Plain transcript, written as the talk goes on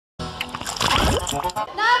Now I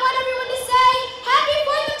want everyone to say Happy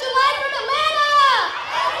 4th of July from Atlanta!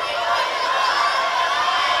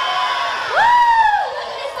 Woo! Look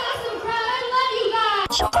at this awesome crowd. I love you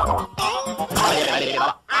guys. Now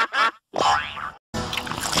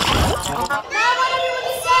I want everyone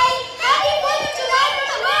to say Happy 4th of July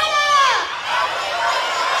from Atlanta!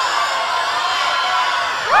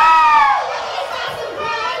 Woo! Look at this awesome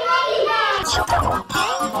crowd. I love you guys.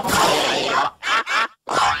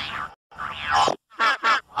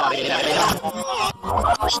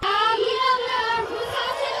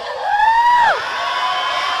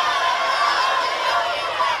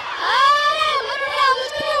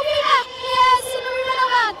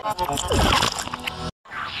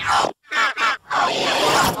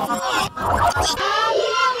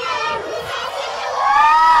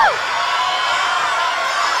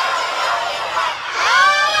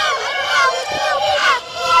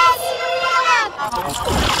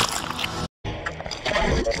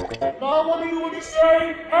 Now what do you want to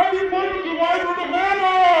say? Happy 4th of July from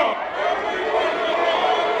Atlanta!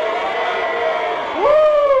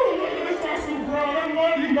 Woo! Look at this awesome crowd. I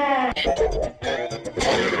love you guys.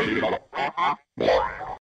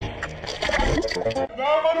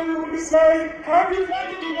 Now what do you want to say? Happy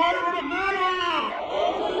 4th of July from Atlanta!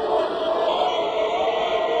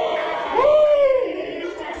 Woo! Look at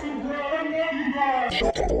this awesome crowd. I love you guys.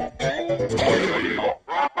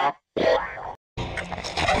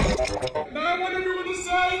 Now I want everyone to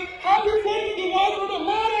say Happy 4th of July from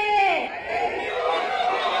Atlanta!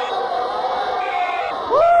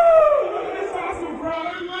 Woo! Look at this awesome crowd. I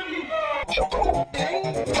love you guys.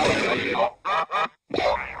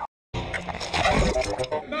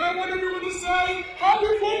 Now I want everyone to say Happy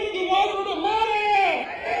 4th of July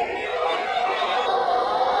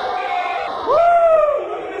from Atlanta! Woo! Look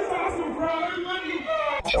at this awesome crowd. I love you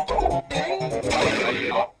guys.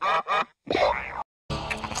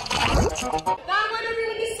 Now I want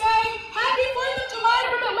everyone to say Happy 4th of July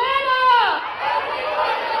from Atlanta!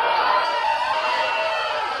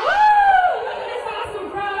 Woo! Look at this awesome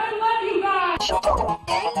crowd. I love you guys.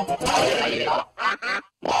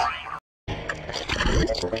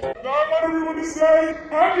 Now I want everyone to say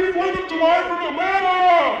Happy 4th of July from Atlanta!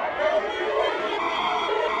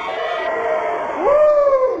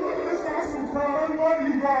 Woo! Look at this awesome crowd. I love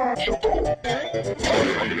you guys.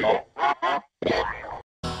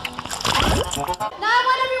 Now I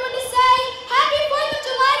want everyone to say Happy 4th of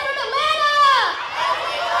July from Atlanta!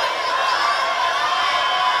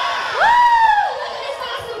 Woo! Look at this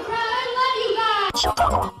awesome crowd. I love you guys.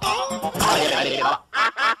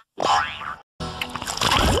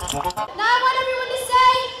 Now I want everyone to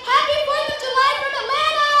say Happy 4th of July from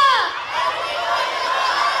Atlanta!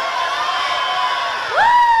 Woo!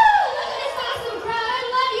 Look at this awesome crowd. I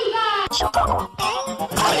love you guys.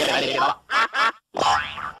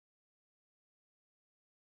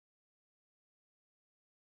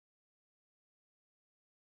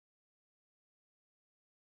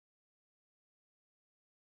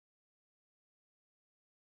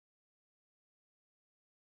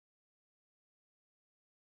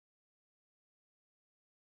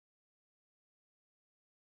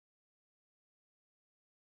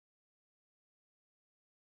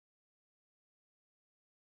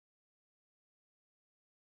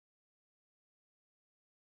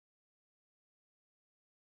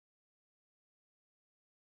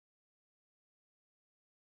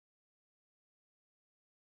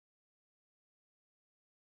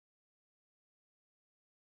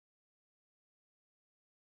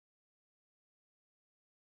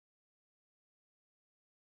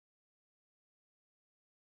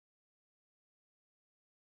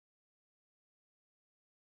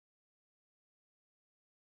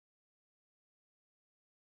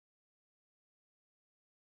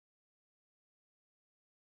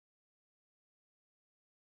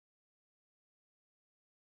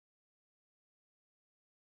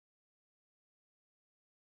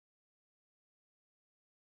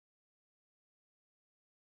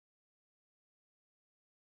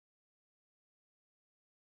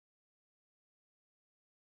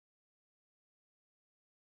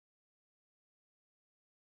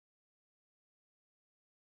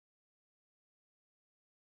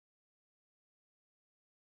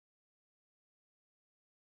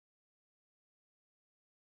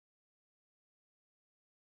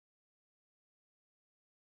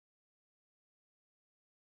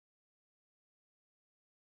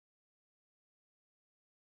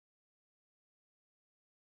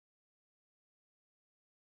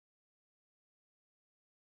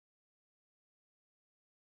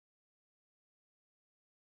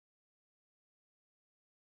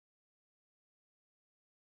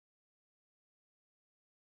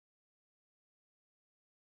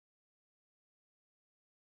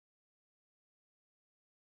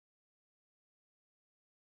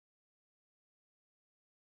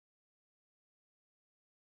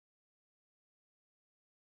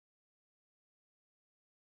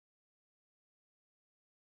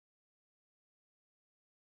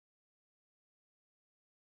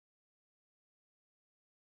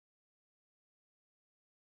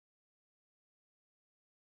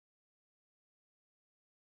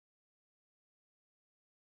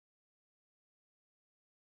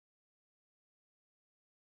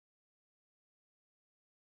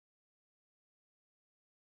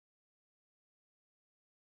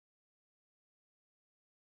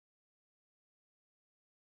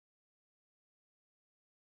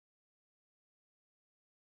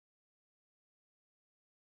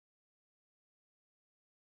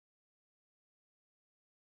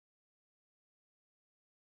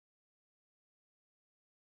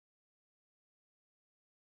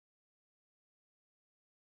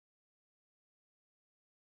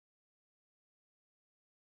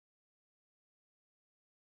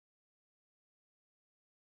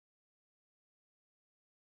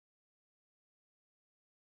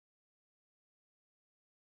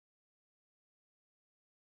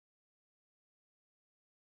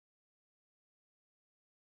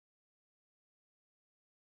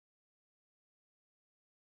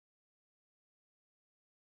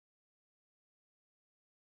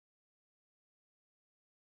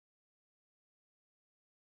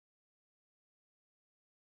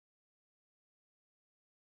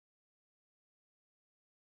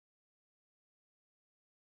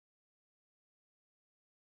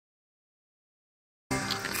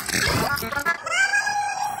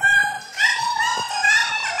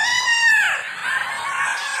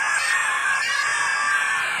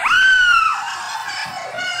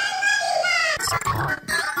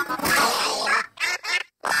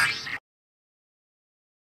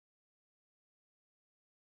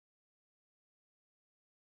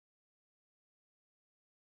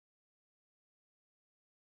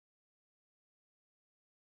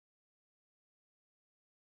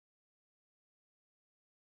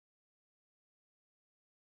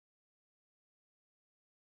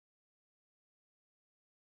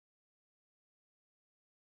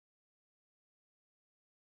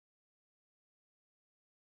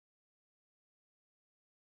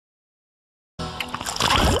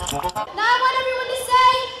 Now I want everyone to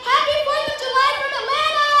say, Happy 4th of July from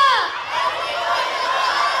Atlanta!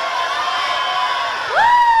 Woo!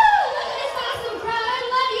 Look at this awesome crowd. I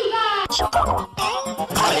love you guys.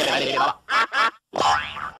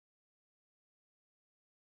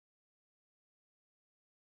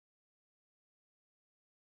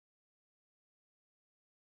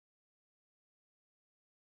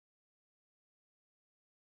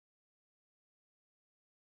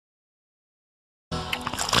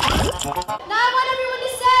 Now I want everyone to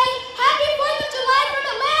say, Happy 4th of July from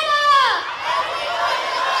Atlanta!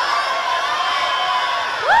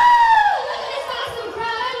 Woo! Look at this awesome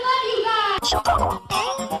crowd. I love you guys.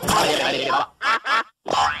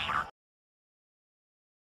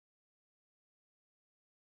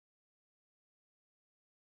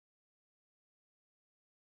 Now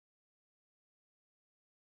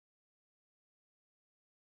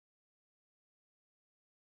I want everyone to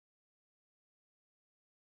say, Happy 4th of July from Atlanta!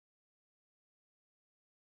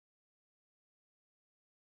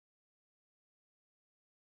 Woo! It's awesome, bro. I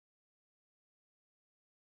love you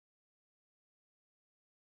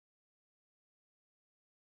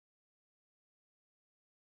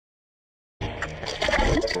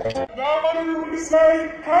guys. Now I want everyone to say,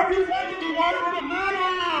 Happy 4th of July from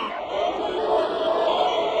Atlanta!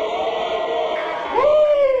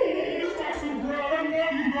 Woo! Look at this awesome crowd. I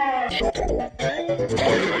love you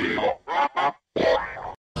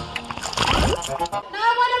guys. Now I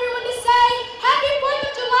want everyone to say, Happy 4th of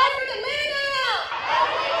July from Atlanta!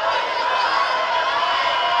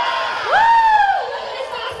 Woo! Look at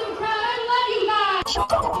this awesome crowd. I love you guys.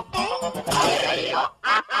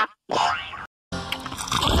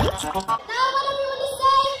 Now I want everyone to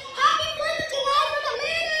say,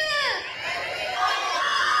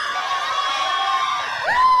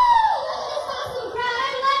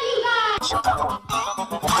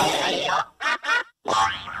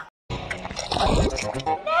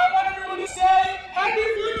 Happy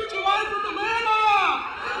 4th of July from Atlanta!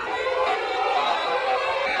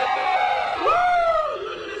 Woo!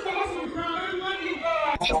 Look at this awesome crowd. I love you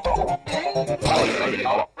guys.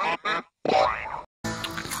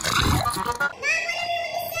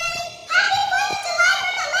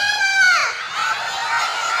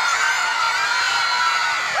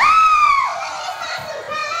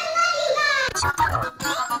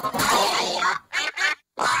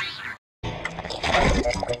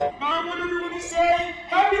 Now I want everyone to say,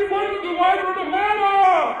 Happy 4th of July from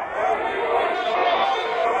Atlanta!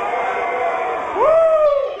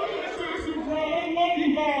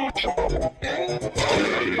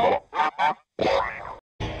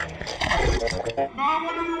 Now I want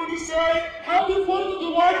everyone to say, Happy 4th of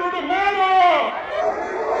July from Atlanta!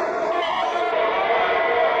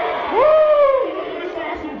 Woo! Look at this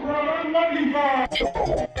awesome crowd. I love you guys.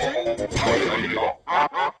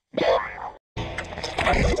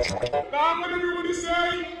 Now I want everyone to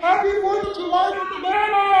say, Happy 4th of July from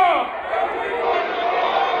Atlanta! Woo!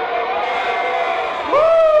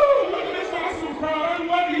 Look at this awesome crowd. I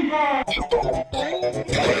love you guys.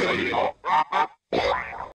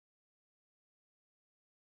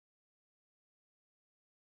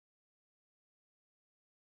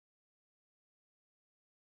 Now I want everyone to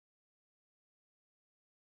say, Happy 4th of July from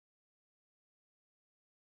Atlanta!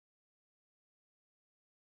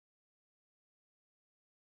 Woo! Look at this awesome crowd.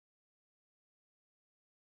 I love you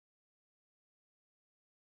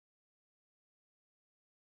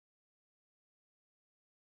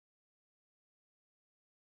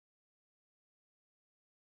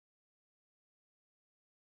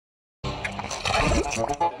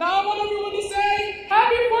Now I want everyone to say,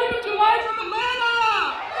 Happy 4th of July from Atlanta!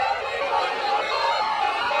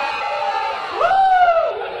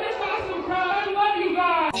 Woo! Look at this awesome crowd. I love you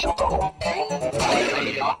guys.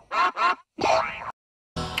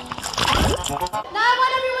 Now I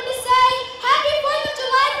want everyone to say, Happy 4th of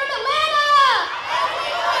July from Atlanta!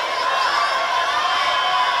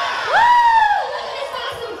 Woo! Look at this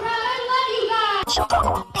awesome crowd. I love you guys.